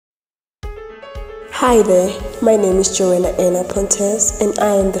Hi there, my name is joanapontece and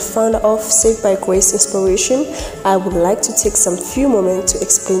I am the founder of Saved by Grace Inspiration. I would like to take some few moments to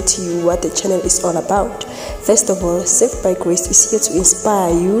explain to you what the channel is all about. First of all, Saved by Grace is here to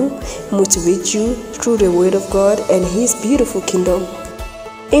inspire you, motivate you through the Word of God and His beautiful kingdom.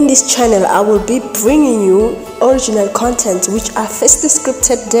 In this channel, I will be bringing you original content which are firstly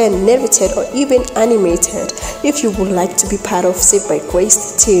scripted, then narrated or even animated. If you would like to be part of Saved by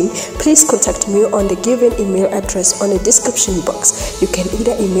Grace team, please contact me on the given email address on the description box. You can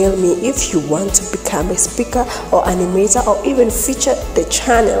either email me if you want to become a speaker or animator or even feature the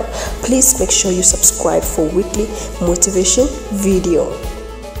channel. Please make sure you subscribe for weekly motivation video.